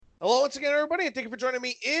Hello once again, everybody, and thank you for joining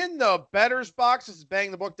me in the Bettor's Box. This is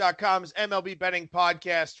BangTheBook.com's MLB betting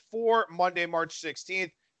podcast for Monday, March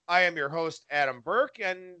 16th. I am your host, Adam Burke,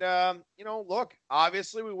 and, look,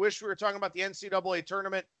 obviously we wish we were talking about the NCAA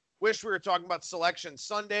tournament, wish we were talking about Selection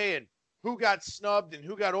Sunday and who got snubbed and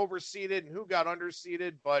who got overseeded and who got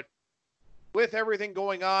underseeded, but with everything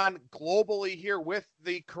going on globally here with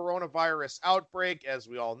the coronavirus outbreak, as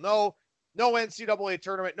we all know, no NCAA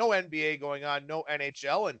tournament, no NBA going on, no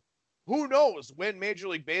NHL, and who knows when Major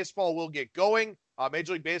League Baseball will get going.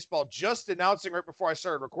 Major League Baseball just announcing right before I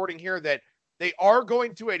started recording here that they are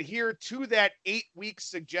going to adhere to that 8-week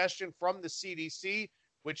suggestion from the CDC,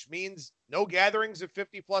 which means no gatherings of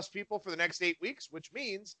 50-plus people for the next 8 weeks, which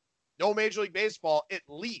means no Major League Baseball at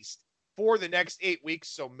least for the next 8 weeks.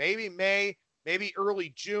 So maybe May, maybe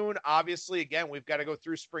early June. Obviously, again, we've got to go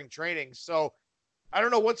through spring training. So I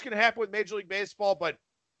don't know what's going to happen with Major League Baseball, but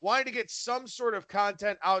wanted to get some sort of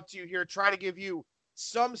content out to you here, try to give you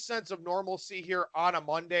some sense of normalcy here on a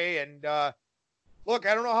Monday. And look,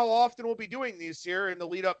 I don't know how often we'll be doing these here in the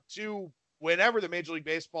lead up to whenever the Major League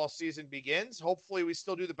Baseball season begins. Hopefully we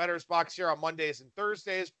still do the Bettor's Box here on Mondays and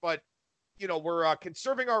Thursdays, but we're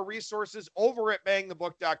conserving our resources over at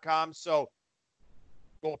bangthebook.com. So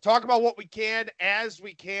we'll talk about what we can as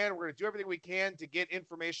we can. We're going to do everything we can to get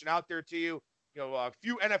information out there to you. A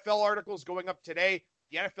few NFL articles going up today.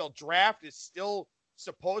 The NFL draft is still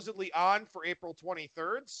supposedly on for April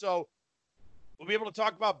 23rd. So we'll be able to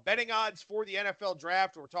talk about betting odds for the NFL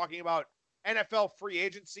draft. We're talking about NFL free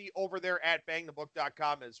agency over there at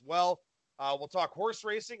bangthebook.com as well. We'll talk horse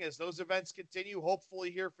racing as those events continue,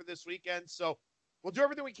 hopefully here for this weekend. So we'll do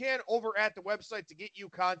everything we can over at the website to get you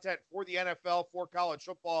content for the NFL, for college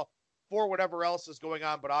football, for whatever else is going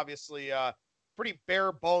on. But obviously, pretty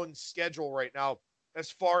bare bones schedule right now as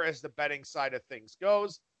far as the betting side of things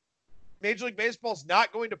goes. Major League Baseball is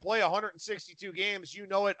not going to play 162 games. You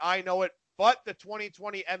know it, I know it, but the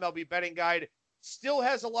 2020 MLB betting guide still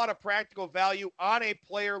has a lot of practical value on a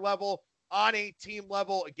player level, on a team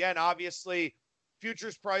level. Again, obviously,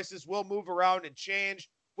 futures prices will move around and change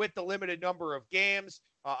with the limited number of games.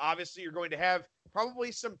 Obviously, you're going to have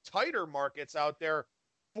probably some tighter markets out there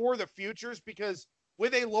for the futures because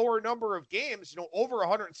with a lower number of games, over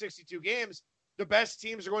 162 games, the best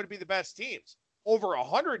teams are going to be the best teams. Over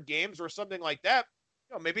 100 games or something like that,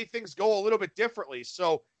 maybe things go a little bit differently.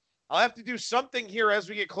 So I'll have to do something here as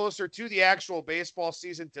we get closer to the actual baseball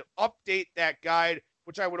season to update that guide,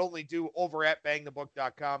 which I would only do over at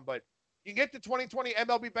bangthebook.com. But you can get the 2020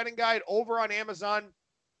 MLB betting guide over on Amazon.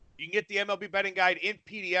 You can get the MLB betting guide in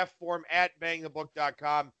PDF form at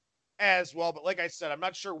bangthebook.com as well. But like I said, I'm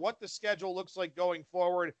not sure what the schedule looks like going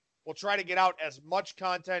forward. We'll try to get out as much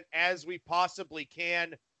content as we possibly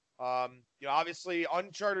can. Obviously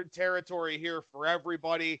uncharted territory here for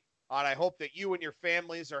everybody. And I hope that you and your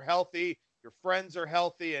families are healthy, your friends are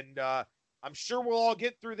healthy, and I'm sure we'll all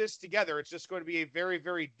get through this together. It's just going to be a very,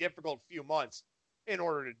 very difficult few months in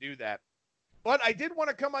order to do that. But I did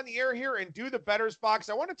want to come on the air here and do the Bettor's Box.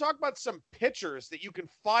 I want to talk about some pitchers that you can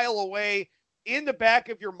file away in the back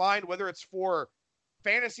of your mind, whether it's for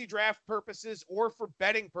fantasy draft purposes or for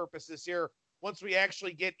betting purposes here once we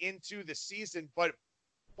actually get into the season. But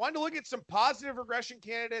wanted to look at some positive regression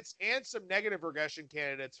candidates and some negative regression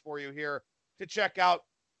candidates for you here to check out.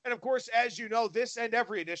 And of course, as you know, this and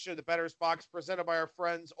every edition of the Bettor's Box presented by our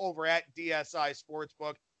friends over at DSI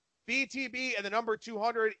Sportsbook. BTB and the number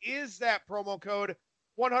 200 is that promo code.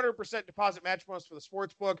 100% deposit match bonus for the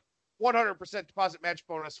sportsbook. 100% deposit match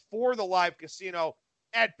bonus for the live casino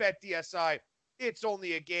at BetDSI. It's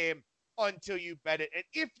only a game until you bet it. And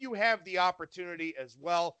if you have the opportunity as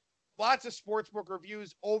well, lots of sportsbook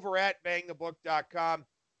reviews over at bangthebook.com.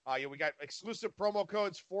 We got exclusive promo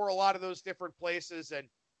codes for a lot of those different places. And,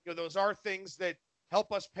 those are things that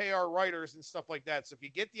help us pay our writers and stuff like that. So if you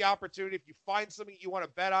get the opportunity, if you find something you want to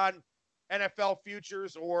bet on, NFL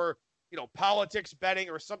futures or, politics betting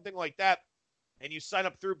or something like that, and you sign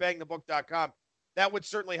up through bangthebook.com, that would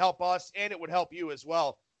certainly help us and it would help you as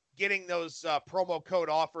well. Getting those promo code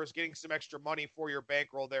offers, getting some extra money for your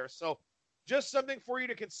bankroll there. So just something for you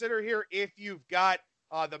to consider here if you've got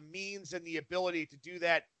the means and the ability to do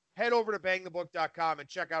that. Head over to bangthebook.com and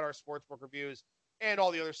check out our sportsbook reviews and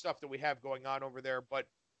all the other stuff that we have going on over there. But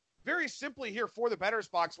very simply here for the Bettor's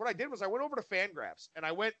Box, what I did was I went over to Fangraphs and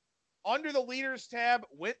I went under the leaders tab,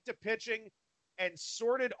 went to pitching, and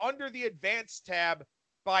sorted under the advanced tab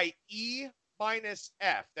by E minus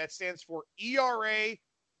F. That stands for ERA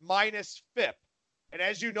minus FIP. And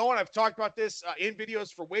as you know, and I've talked about this in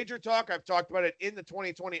videos for Wager Talk, I've talked about it in the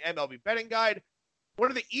 2020 MLB betting guide. One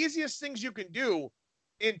of the easiest things you can do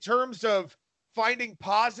in terms of finding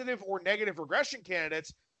positive or negative regression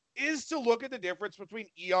candidates is to look at the difference between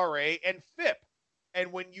ERA and FIP.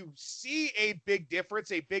 And when you see a big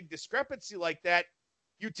difference, a big discrepancy like that,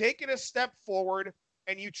 you take it a step forward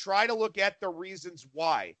and you try to look at the reasons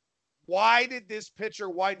why. Why did this pitcher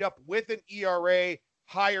wind up with an ERA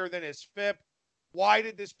higher than his FIP? Why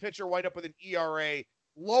did this pitcher wind up with an ERA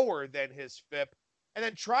lower than his FIP? And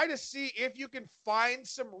then try to see if you can find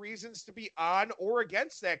some reasons to be on or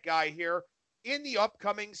against that guy here in the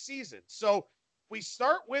upcoming season. So we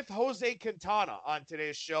start with Jose Quintana on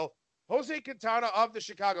today's show. Jose Quintana of the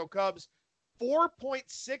Chicago Cubs,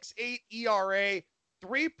 4.68 ERA,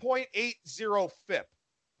 3.80 FIP.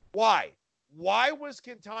 Why? Why was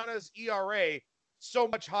Quintana's ERA so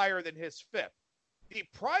much higher than his FIP? The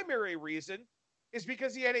primary reason is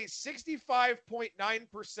because he had a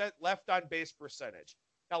 65.9% left on base percentage.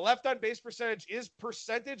 Now, left on base percentage is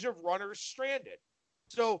percentage of runners stranded.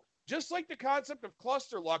 So just like the concept of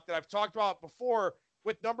cluster luck that I've talked about before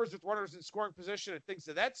with numbers with runners in scoring position and things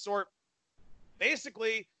of that sort,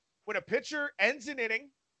 basically when a pitcher ends an inning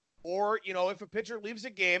or, if a pitcher leaves a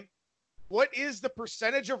game, what is the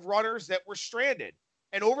percentage of runners that were stranded?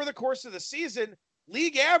 And over the course of the season,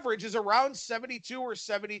 league average is around 72 or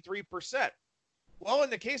 73%. Well,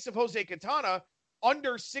 in the case of Jose Quintana,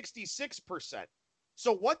 under 66%.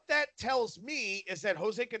 So what that tells me is that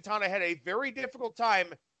Jose Quintana had a very difficult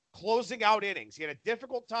time closing out innings. He had a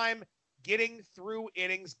difficult time getting through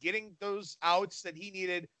innings, getting those outs that he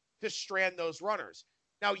needed to strand those runners.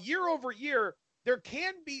 Now, year over year, there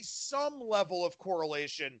can be some level of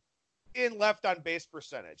correlation in left on base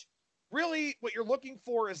percentage. Really, what you're looking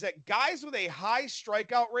for is that guys with a high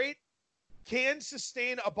strikeout rate can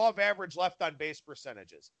sustain above average left on base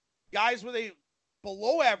percentages. Guys with a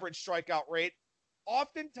below average strikeout rate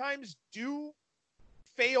oftentimes do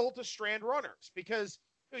fail to strand runners because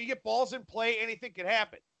you get balls in play, anything can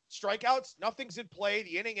happen. Strikeouts, nothing's in play,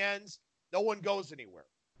 the inning ends, no one goes anywhere.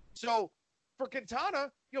 So for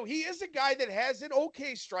Quintana, he is a guy that has an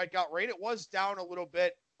okay strikeout rate. It was down a little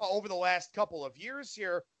bit over the last couple of years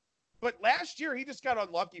here, but last year he just got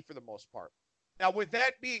unlucky for the most part. Now, with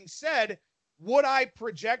that being said, would I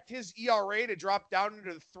project his ERA to drop down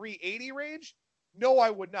into the 380 range? No, I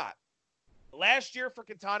would not. Last year for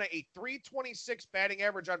Quintana, a 326 batting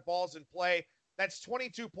average on balls in play. That's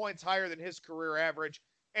 22 points higher than his career average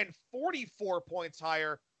and 44 points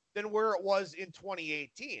higher than where it was in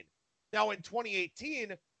 2018. Now, in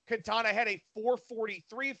 2018, Quintana had a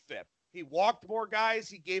 443 FIP. He walked more guys.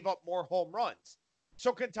 He gave up more home runs.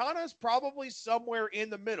 So Quintana is probably somewhere in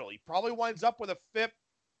the middle. He probably winds up with a FIP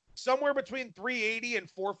somewhere between 380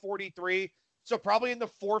 and 443. So probably in the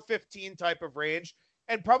 415 type of range,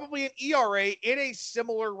 and probably an ERA in a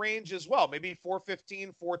similar range as well. Maybe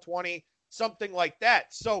 415, 420, something like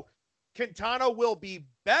that. So Quintana will be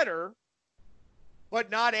better,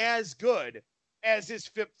 but not as good as his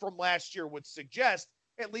FIP from last year would suggest,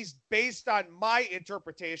 at least based on my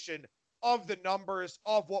interpretation of the numbers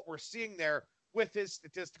of what we're seeing there with his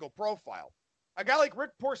statistical profile. A guy like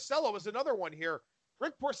Rick Porcello is another one here.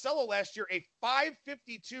 Rick Porcello last year, a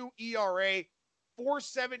 5.52 ERA,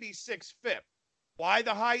 4.76 FIP. Why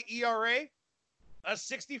the high ERA? A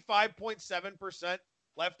 65.7%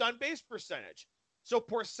 left on base percentage. So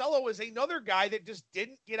Porcello is another guy that just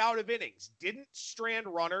didn't get out of innings, didn't strand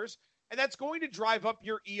runners, and that's going to drive up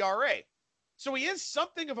your ERA. So he is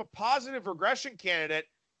something of a positive regression candidate,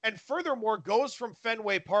 and furthermore goes from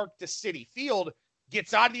Fenway Park to Citi Field,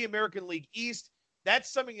 gets out of the American League East.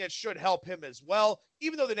 That's something that should help him as well.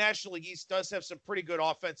 Even though the National League East does have some pretty good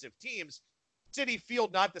offensive teams, Citi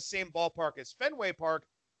Field not the same ballpark as Fenway Park.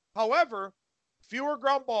 However, fewer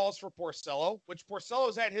ground balls for Porcello, which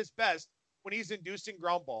Porcello's at his best when he's inducing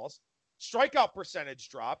ground balls. Strikeout percentage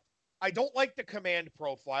dropped. I don't like the command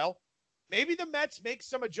profile. Maybe the Mets make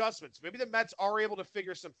some adjustments. Maybe the Mets are able to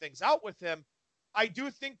figure some things out with him. I do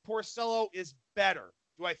think Porcello is better.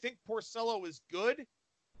 Do I think Porcello is good?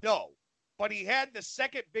 No. But he had the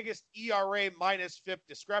second biggest ERA minus FIP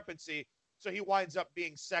discrepancy, so he winds up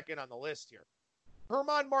being second on the list here.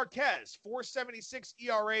 German Marquez, 4.76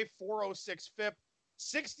 ERA, 4.06 FIP,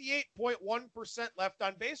 68.1% left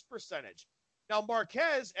on base percentage. Now,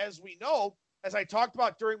 Marquez, as we know, as I talked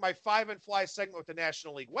about during my 5 and Fly segment with the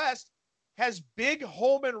National League West, has big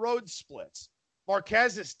home and road splits.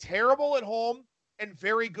 Marquez is terrible at home and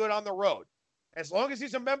very good on the road. As long as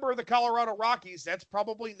he's a member of the Colorado Rockies, that's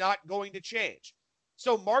probably not going to change.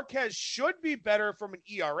 So Marquez should be better from an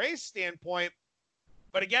ERA standpoint.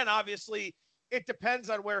 But again, obviously, it depends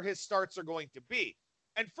on where his starts are going to be.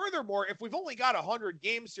 And furthermore, if we've only got 100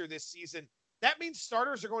 games here this season, that means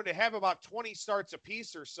starters are going to have about 20 starts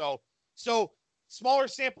apiece or so. So Smaller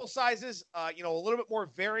sample sizes, a little bit more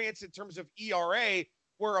variance in terms of ERA,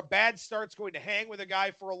 where a bad start's going to hang with a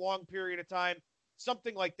guy for a long period of time,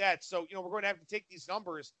 something like that. So, we're going to have to take these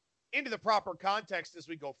numbers into the proper context as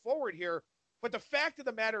we go forward here. But the fact of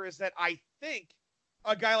the matter is that I think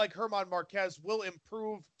a guy like German Marquez will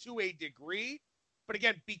improve to a degree. But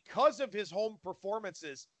again, because of his home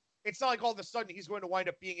performances, it's not like all of a sudden he's going to wind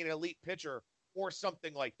up being an elite pitcher or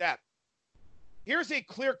something like that. Here's a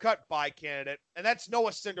clear-cut buy candidate, and that's Noah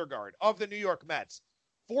Syndergaard of the New York Mets.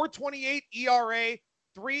 4.28 ERA,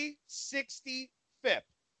 3.60 FIP.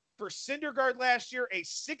 For Syndergaard last year, a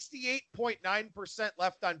 68.9%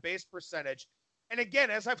 left on base percentage. And again,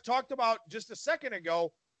 as I've talked about just a second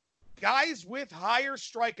ago, guys with higher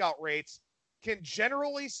strikeout rates can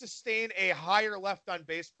generally sustain a higher left on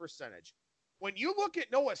base percentage. When you look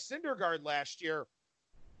at Noah Syndergaard last year,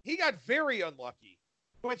 he got very unlucky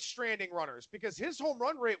with stranding runners because his home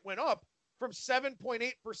run rate went up from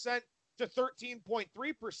 7.8% to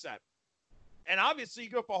 13.3%. And obviously,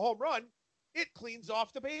 you go up a home run, it cleans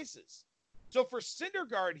off the bases. So for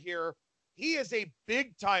Syndergaard here, he is a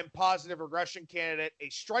big-time positive regression candidate, a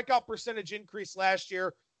strikeout percentage increase last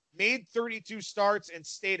year, made 32 starts and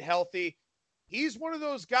stayed healthy. He's one of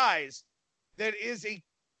those guys that is a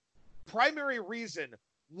primary reason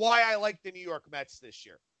why I like the New York Mets this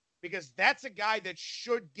year, because that's a guy that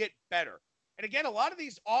should get better. And again, a lot of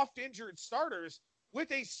these oft-injured starters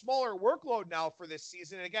with a smaller workload now for this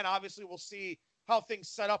season. And again, obviously we'll see how things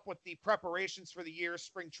set up with the preparations for the year,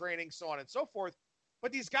 spring training, so on and so forth.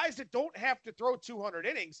 But these guys that don't have to throw 200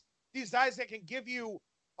 innings, these guys that can give you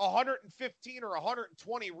 115 or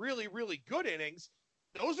 120 really, really good innings,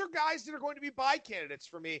 those are guys that are going to be buy candidates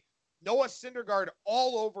for me. Noah Syndergaard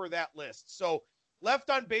all over that list. So left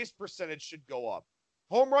on base percentage should go up.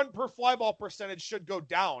 Home run per fly ball percentage should go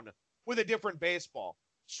down with a different baseball.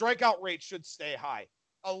 Strikeout rate should stay high.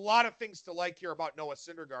 A lot of things to like here about Noah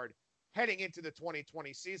Syndergaard heading into the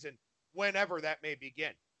 2020 season, whenever that may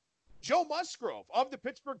begin. Joe Musgrove of the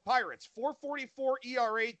Pittsburgh Pirates, 4.44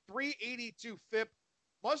 ERA, 3.82 FIP.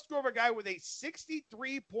 Musgrove, a guy with a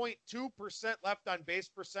 63.2% left on base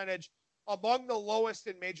percentage, among the lowest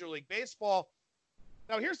in Major League Baseball.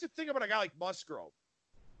 Now, here's the thing about a guy like Musgrove.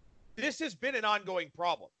 This has been an ongoing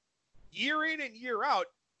problem. Year in and year out,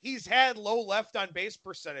 he's had low left on base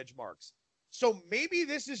percentage marks. So maybe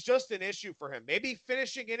this is just an issue for him. Maybe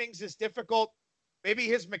finishing innings is difficult. Maybe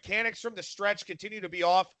his mechanics from the stretch continue to be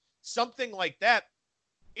off. Something like that.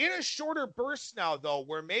 In a shorter burst now, though,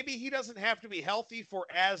 where maybe he doesn't have to be healthy for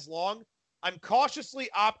as long, I'm cautiously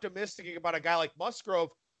optimistic about a guy like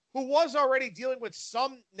Musgrove, who was already dealing with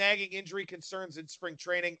some nagging injury concerns in spring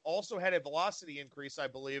training, also had a velocity increase, I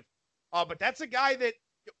believe. But that's a guy that,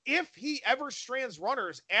 if he ever strands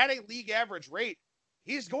runners at a league average rate,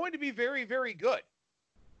 he's going to be very, very good.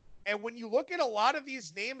 And when you look at a lot of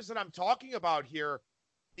these names that I'm talking about here,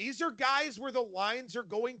 these are guys where the lines are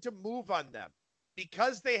going to move on them.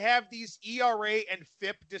 Because they have these ERA and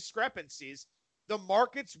FIP discrepancies, the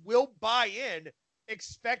markets will buy in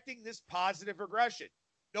expecting this positive regression.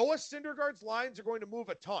 Noah Syndergaard's lines are going to move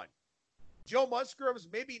a ton. Joe Musgrove's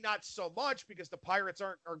maybe not so much because the Pirates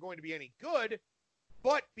are going to be any good,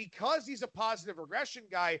 but because he's a positive regression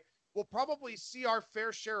guy, we'll probably see our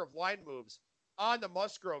fair share of line moves on the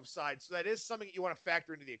Musgrove side. So that is something that you want to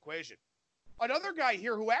factor into the equation. Another guy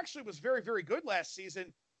here who actually was very, very good last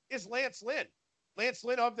season is Lance Lynn. Lance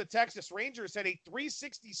Lynn of the Texas Rangers had a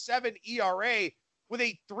 3.67 ERA with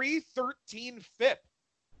a 3.13 FIP.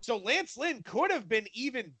 So Lance Lynn could have been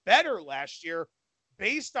even better last year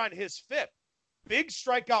based on his FIP. Big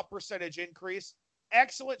strikeout percentage increase,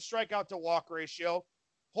 excellent strikeout to walk ratio.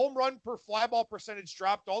 Home run per fly ball percentage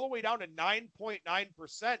dropped all the way down to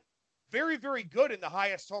 9.9%. Very, very good in the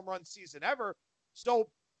highest home run season ever. So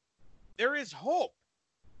there is hope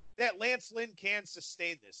that Lance Lynn can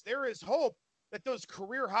sustain this. There is hope that those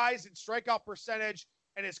career highs in strikeout percentage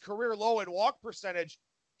and his career low in walk percentage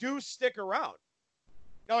do stick around.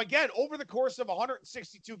 Now, again, over the course of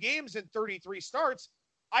 162 games and 33 starts,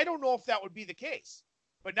 I don't know if that would be the case.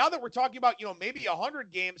 But now that we're talking about, maybe 100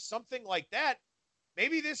 games, something like that,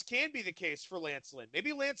 maybe this can be the case for Lance Lynn.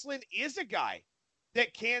 Maybe Lance Lynn is a guy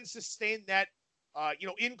that can sustain that,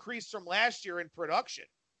 increase from last year in production.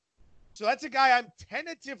 So that's a guy I'm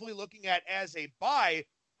tentatively looking at as a buy,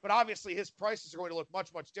 but obviously his prices are going to look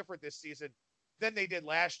much, much different this season than they did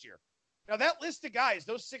last year. Now, that list of guys,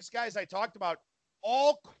 those 6 guys I talked about,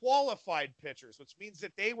 all qualified pitchers, which means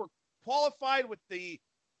that they were qualified with the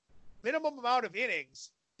minimum amount of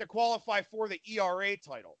innings to qualify for the ERA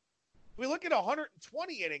title. We look at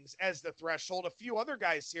 120 innings as the threshold. A few other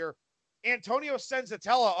guys here Antonio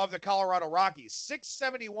Senzatella of the Colorado Rockies,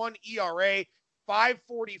 6.71 ERA,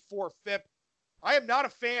 5.44 FIP. I am not a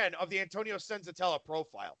fan of the Antonio Senzatella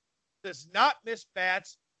profile. Does not miss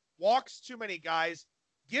bats, walks too many guys,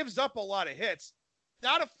 gives up a lot of hits.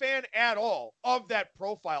 Not a fan at all of that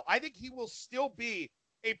profile. I think he will still be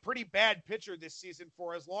a pretty bad pitcher this season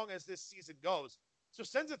for as long as this season goes. So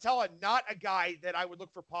Senzatella, not a guy that I would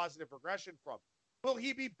look for positive regression from. Will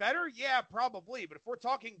he be better? Yeah, probably. But if we're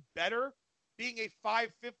talking better, being a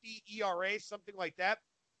 5.50 ERA, something like that,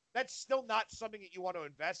 that's still not something that you want to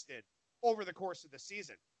invest in over the course of the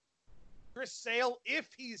season. Chris Sale, if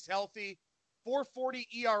he's healthy, 4.40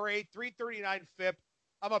 ERA, 3.39 FIP.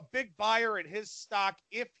 I'm a big buyer in his stock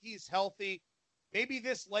if he's healthy. Maybe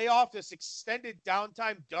this layoff, this extended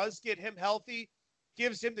downtime does get him healthy,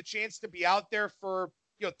 gives him the chance to be out there for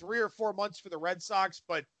 3 or 4 months for the Red Sox,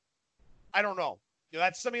 but I don't know.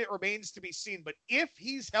 That's something that remains to be seen. But if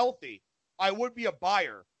he's healthy, I would be a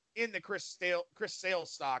buyer in the Chris Sale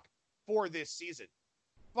stock for this season.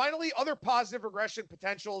 Finally, other positive regression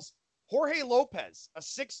potentials. Jorge Lopez, a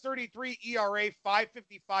 6.33 ERA,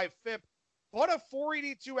 5.55 FIP, but a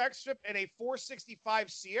 4.82 xFIP and a 4.65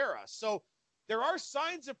 SIERA. So there are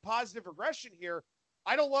signs of positive regression here.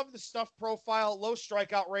 I don't love the stuff profile, low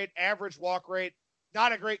strikeout rate, average walk rate,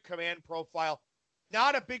 not a great command profile.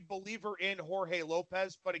 Not a big believer in Jorge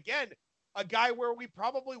Lopez, but again, a guy where we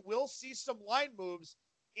probably will see some line moves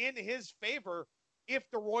in his favor if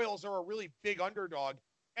the Royals are a really big underdog,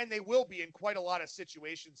 and they will be in quite a lot of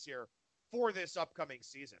situations here for this upcoming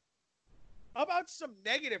season. How about some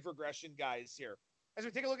negative regression guys here? As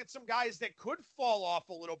we take a look at some guys that could fall off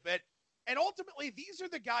a little bit, and ultimately, these are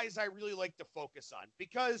the guys I really like to focus on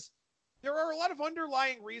because there are a lot of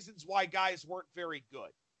underlying reasons why guys weren't very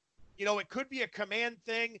good. It could be a command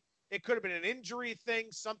thing. It could have been an injury thing,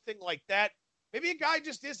 something like that. Maybe a guy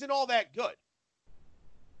just isn't all that good.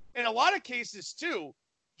 In a lot of cases, too,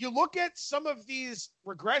 you look at some of these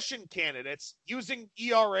regression candidates using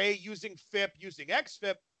ERA, using FIP, using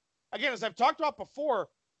xFIP. Again, as I've talked about before,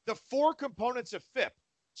 the 4 components of FIP: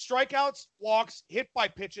 strikeouts, walks, hit by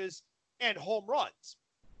pitches, and home runs.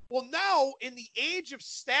 Well, now in the age of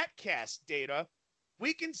StatCast data,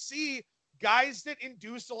 we can see guys that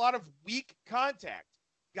induce a lot of weak contact,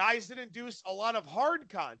 guys that induce a lot of hard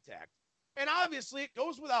contact. And obviously, it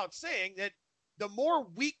goes without saying that the more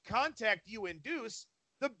weak contact you induce,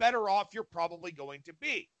 the better off you're probably going to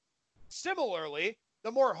be. Similarly,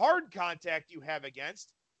 the more hard contact you have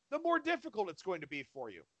against, the more difficult it's going to be for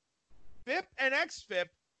you. FIP and xFIP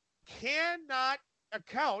cannot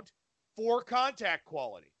account for contact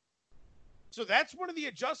quality. So that's one of the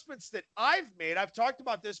adjustments that I've made. I've talked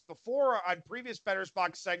about this before on previous Bettor's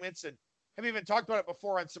Box segments and have even talked about it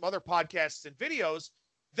before on some other podcasts and videos,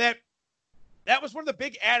 that was one of the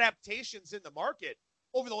big adaptations in the market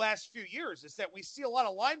over the last few years, is that we see a lot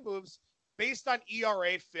of line moves based on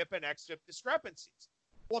ERA, FIP, and xFIP discrepancies.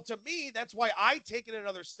 Well, to me, that's why I take it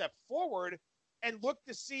another step forward and look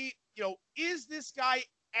to see, is this guy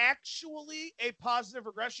actually a positive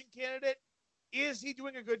regression candidate? Is he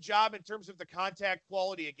doing a good job in terms of the contact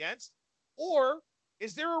quality against? Or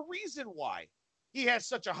is there a reason why he has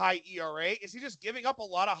such a high ERA? Is he just giving up a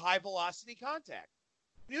lot of high velocity contact?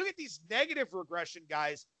 When you look at these negative regression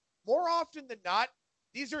guys, more often than not,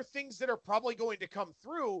 these are things that are probably going to come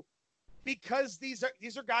through because these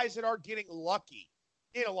are guys that are getting lucky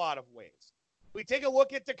in a lot of ways. We take a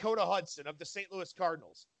look at Dakota Hudson of the St. Louis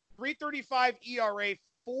Cardinals. 3.35 ERA,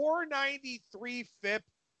 4.93 FIP,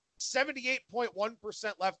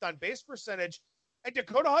 78.1% left on base percentage. And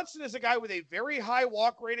Dakota Hudson is a guy with a very high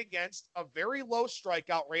walk rate against, a very low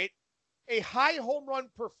strikeout rate, a high home run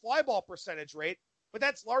per fly ball percentage rate, but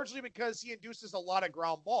that's largely because he induces a lot of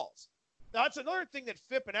ground balls. Now, that's another thing that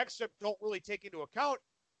FIP and xFIP don't really take into account: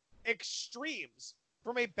 extremes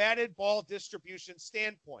from a batted ball distribution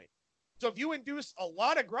standpoint. So if you induce a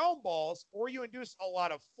lot of ground balls or you induce a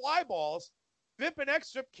lot of fly balls, FIP and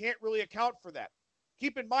xFIP can't really account for that.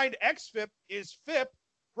 Keep in mind, xFIP is FIP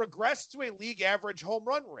regressed to a league average home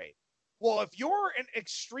run rate. Well, if you're an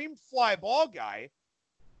extreme fly ball guy,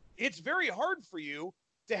 it's very hard for you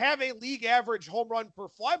to have a league average home run per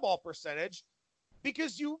fly ball percentage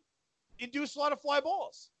because you induce a lot of fly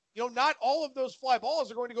balls. Not all of those fly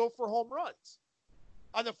balls are going to go for home runs.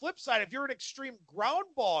 On the flip side, if you're an extreme ground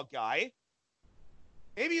ball guy,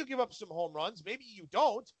 maybe you give up some home runs, maybe you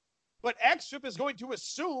don't, but xFIP is going to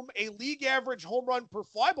assume a league average home run per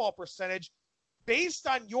fly ball percentage based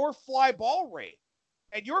on your fly ball rate.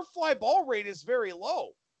 And your fly ball rate is very low.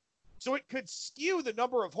 So it could skew the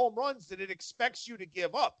number of home runs that it expects you to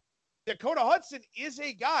give up. Dakota Hudson is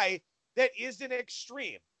a guy that is an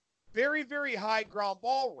extreme. very, very high ground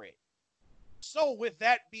ball rate. So, with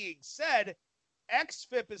that being said,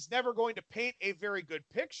 XFIP is never going to paint a very good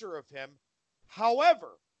picture of him. However,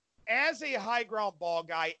 as a high ground ball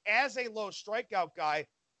guy, as a low strikeout guy,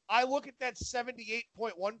 I look at that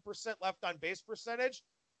 78.1% left on base percentage,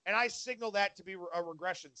 and I signal that to be a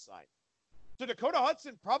regression sign. So Dakota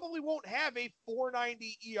Hudson probably won't have a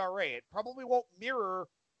 4.90 ERA. It probably won't mirror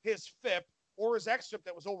his FIP or his XFIP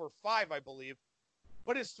that was over 5, I believe.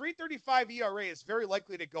 But his 3.35 ERA is very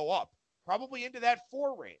likely to go up, probably into that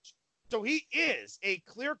 4 range. So he is a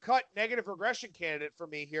clear-cut negative regression candidate for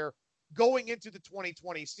me here going into the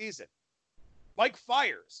 2020 season. Mike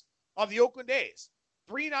Fiers of the Oakland A's,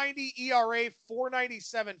 3.90 ERA,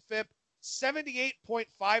 4.97 FIP,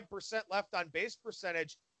 78.5% left on base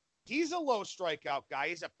percentage. He's a low strikeout guy.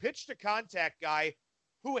 He's a pitch to contact guy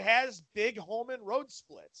who has big home and road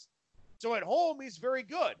splits. So at home, he's very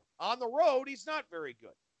good. On the road, he's not very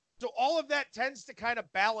good. So all of that tends to kind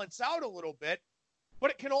of balance out a little bit,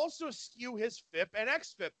 but it can also skew his FIP and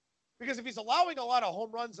XFIP, because if he's allowing a lot of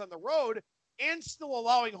home runs on the road and still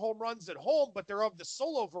allowing home runs at home, but they're of the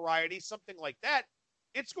solo variety, something like that,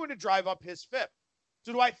 it's going to drive up his FIP.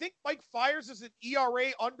 So do I think Mike Fiers is an ERA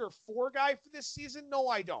under 4 guy for this season? No,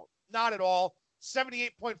 I don't. Not at all.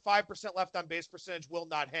 78.5% left on base percentage will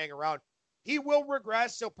not hang around. He will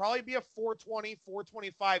regress. He'll probably be a 4.20,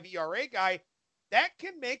 4.25 ERA guy. That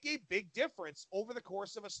can make a big difference over the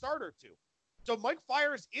course of a start or two. So Mike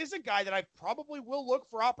Fiers is a guy that I probably will look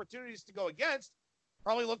for opportunities to go against,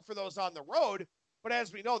 probably look for those on the road. But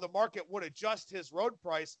as we know, the market would adjust his road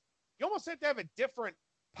price. You almost have to have a different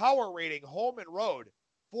power rating, home and road,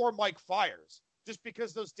 for Mike Fiers, just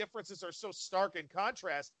because those differences are so stark in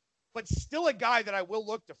contrast, but still a guy that I will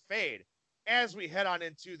look to fade as we head on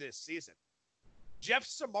into this season. Jeff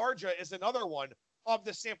Samardzija is another one of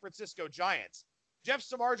the San Francisco Giants. Jeff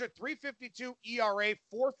Samardzija, 3.52 ERA,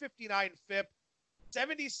 4.59 FIP,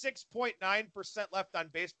 76.9% left on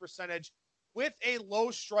base percentage with a low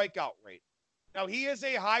strikeout rate. Now, he is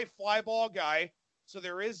a high fly ball guy, so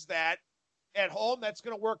there is that. At home, that's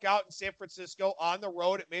going to work out in San Francisco. On the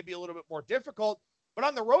road, it may be a little bit more difficult. But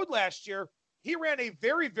on the road last year, he ran a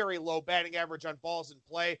very, very low batting average on balls in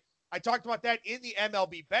play. I talked about that in the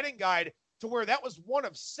MLB betting guide, to where that was one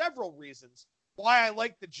of several reasons why I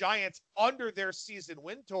like the Giants under their season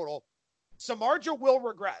win total. Samardzija will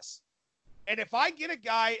regress. And if I get a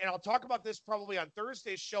guy, and I'll talk about this probably on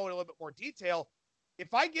Thursday's show in a little bit more detail,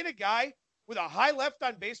 if I get a guy with a high left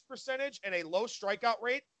on base percentage and a low strikeout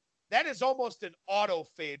rate, that is almost an auto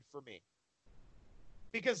fade for me,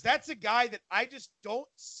 because that's a guy that I just don't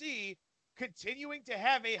see continuing to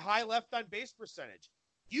have a high left on base percentage.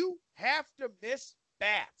 You have to miss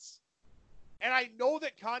bats. And I know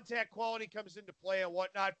that contact quality comes into play and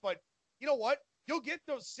whatnot, but you know what? You'll get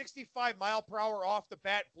those 65 mile per hour off the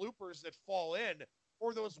bat bloopers that fall in,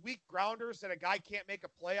 or those weak grounders that a guy can't make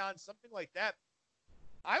a play on, something like that.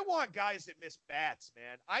 I want guys that miss bats,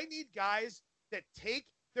 man. I need guys that take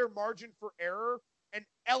their margin for error and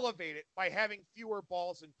elevate it by having fewer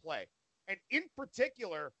balls in play. And in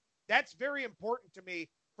particular, that's very important to me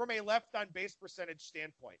from a left on base percentage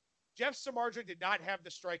standpoint. Jeff Samardzija did not have the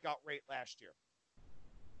strikeout rate last year,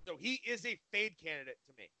 so he is a fade candidate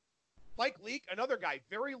to me. Mike Leake, another guy,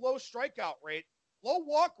 very low strikeout rate, low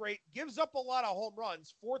walk rate, gives up a lot of home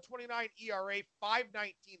runs, 4.29 ERA,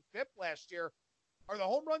 5.19 FIP last year. Are the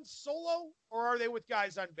home runs solo, or are they with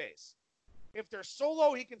guys on base? If they're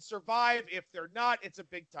solo, he can survive. If they're not, it's a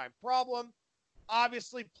big-time problem.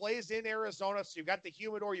 Obviously, plays in Arizona, so you've got the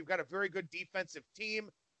humidor. You've got a very good defensive team.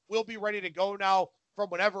 We'll be ready to go now from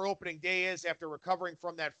whenever opening day is after recovering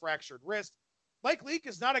from that fractured wrist. Mike Leake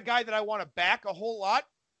is not a guy that I want to back a whole lot,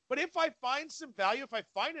 but if I find some value, if I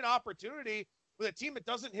find an opportunity with a team that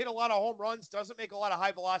doesn't hit a lot of home runs, doesn't make a lot of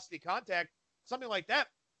high-velocity contact, something like that,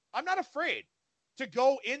 I'm not afraid to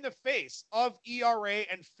go in the face of ERA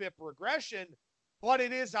and FIP regression, but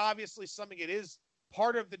it is obviously something, it is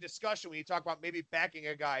part of the discussion when you talk about maybe backing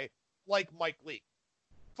a guy like Mike Leake.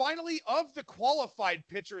 Finally, of the qualified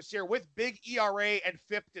pitchers here with big ERA and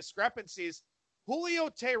FIP discrepancies, Julio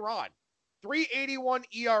Teheran, 3.81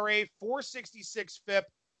 ERA, 4.66 FIP.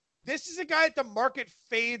 This is a guy that the market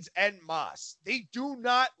fades en masse. They do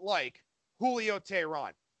not like Julio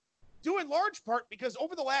Teheran, due in large part because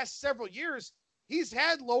over the last several years, he's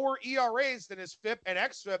had lower ERAs than his FIP and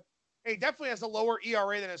XFIP, and he definitely has a lower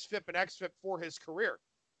ERA than his FIP and XFIP for his career.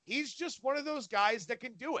 He's just one of those guys that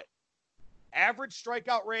can do it. Average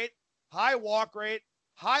strikeout rate, high walk rate,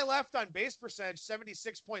 high left on base percentage,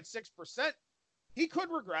 76.6%. He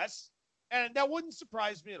could regress, and that wouldn't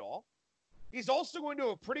surprise me at all. He's also going to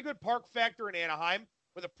have a pretty good park factor in Anaheim.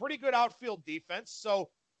 with a pretty good outfield defense. So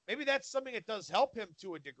maybe that's something that does help him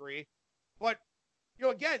to a degree. But,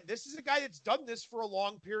 again, this is a guy that's done this for a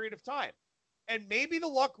long period of time. And maybe the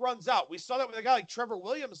luck runs out. We saw that with a guy like Trevor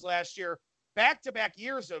Williams last year, back-to-back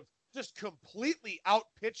years of just completely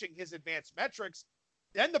out-pitching his advanced metrics.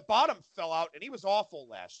 Then the bottom fell out, and he was awful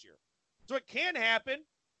last year. So it can happen.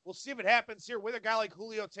 We'll see if it happens here with a guy like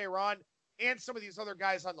Julio Teheran and some of these other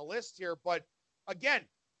guys on the list here. But, again,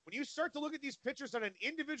 when you start to look at these pitchers on an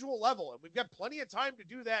individual level, and we've got plenty of time to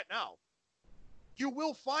do that now, you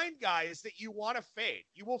will find guys that you want to fade.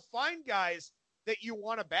 You will find guys that you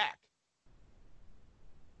want to back.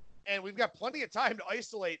 And we've got plenty of time to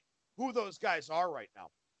isolate who those guys are right now.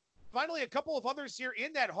 Finally, a couple of others here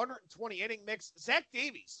in that 120-inning mix. Zach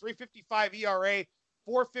Davies, 3.55 ERA,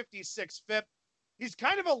 4.56 FIP. He's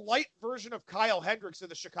kind of a light version of Kyle Hendricks of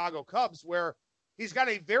the Chicago Cubs, where he's got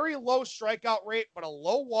a very low strikeout rate, but a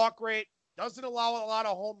low walk rate, doesn't allow a lot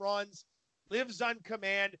of home runs, lives on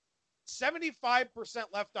command, 75%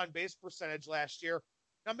 left on base percentage last year.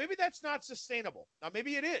 Now, maybe that's not sustainable. Now,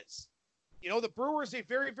 maybe it is. The Brewers, a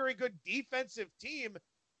very, very good defensive team.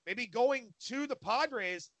 Maybe going to the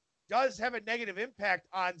Padres does have a negative impact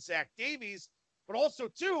on Zach Davies, but also,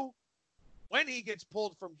 too, when he gets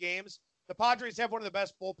pulled from games, the Padres have one of the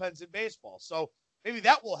best bullpens in baseball. So maybe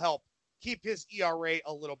that will help keep his ERA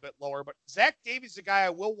a little bit lower. But Zach Davies is a guy I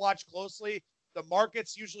will watch closely. The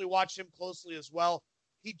markets usually watch him closely as well.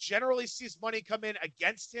 He generally sees money come in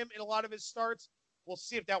against him in a lot of his starts. We'll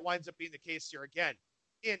see if that winds up being the case here again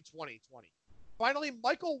in 2020. Finally,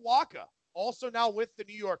 Michael Wacha, also now with the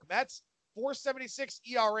New York Mets, 4.76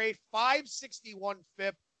 ERA, 5.61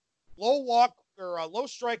 FIP, low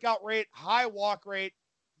strikeout rate, high walk rate,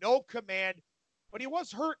 no command. But he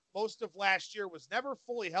was hurt most of last year, was never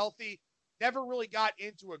fully healthy, never really got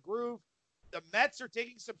into a groove. The Mets are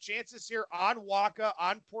taking some chances here on Wacha,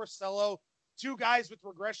 on Porcello, two guys with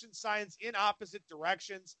regression signs in opposite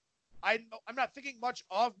directions. I'm not thinking much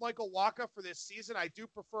of Michael Wacha for this season. I do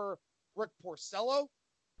prefer Rick Porcello.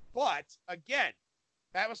 But, again,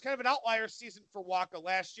 that was kind of an outlier season for Wacha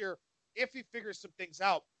last year. If he figures some things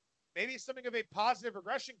out, maybe something of a positive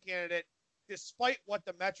regression candidate, despite what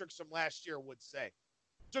the metrics from last year would say.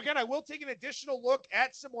 So, again, I will take an additional look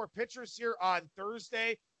at some more pitchers here on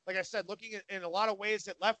Thursday. Like I said, looking at, in a lot of ways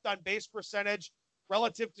at left on base percentage,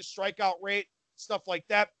 relative to strikeout rate, stuff like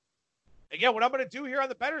that. Again, what I'm going to do here on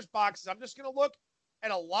the Bettor's Box is I'm just going to look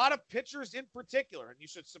at a lot of pitchers in particular. And you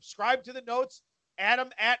should subscribe to the notes,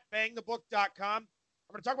 adam@bangthebook.com.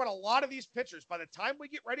 I'm going to talk about a lot of these pitchers. By the time we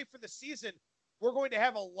get ready for the season, we're going to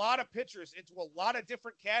have a lot of pitchers into a lot of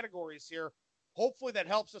different categories here. Hopefully that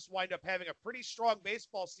helps us wind up having a pretty strong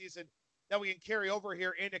baseball season that we can carry over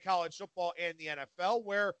here into college football and the NFL,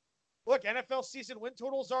 where, look, NFL season win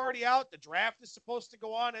total's already out. The draft is supposed to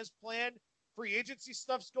go on as planned. Free agency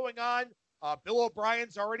stuff's going on. Bill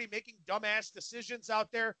O'Brien's already making dumbass decisions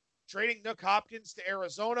out there, trading Nick Hopkins to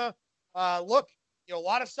Arizona. Look, a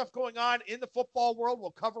lot of stuff going on in the football world.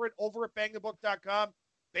 We'll cover it over at bangthebook.com.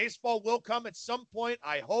 Baseball will come at some point,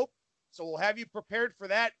 I hope. So we'll have you prepared for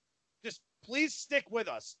that. Just please stick with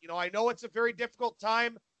us. I know it's a very difficult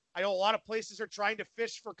time. I know a lot of places are trying to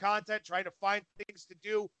fish for content, trying to find things to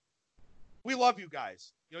do. We love you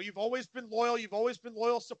guys. You've always been loyal. You've always been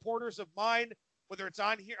loyal supporters of mine, whether it's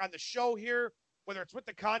on here, on the show here, whether it's with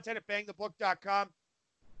the content at bangthebook.com.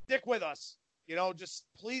 Stick with us. Just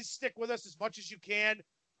please stick with us as much as you can.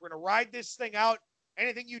 We're going to ride this thing out.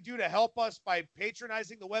 Anything you do to help us by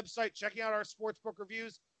patronizing the website, checking out our sportsbook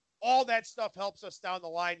reviews, all that stuff helps us down the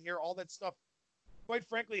line here. All that stuff, quite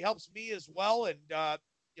frankly, helps me as well. And,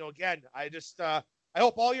 again, I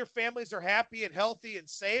hope all your families are happy and healthy and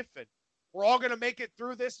safe, and we're all going to make it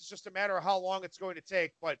through this. It's just a matter of how long it's going to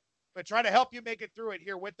take, but try to help you make it through it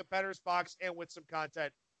here with the Bettor's Box and with some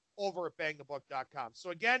content over at bangthebook.com.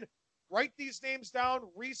 So again, write these names down,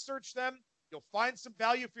 research them. You'll find some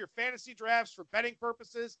value for your fantasy drafts for betting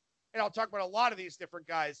purposes. And I'll talk about a lot of these different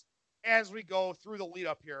guys as we go through the lead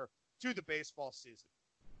up here to the baseball season.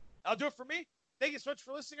 That'll do it for me. Thank you so much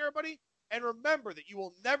for listening, everybody. And remember that you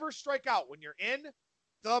will never strike out when you're in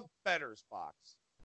the Bettor's Box.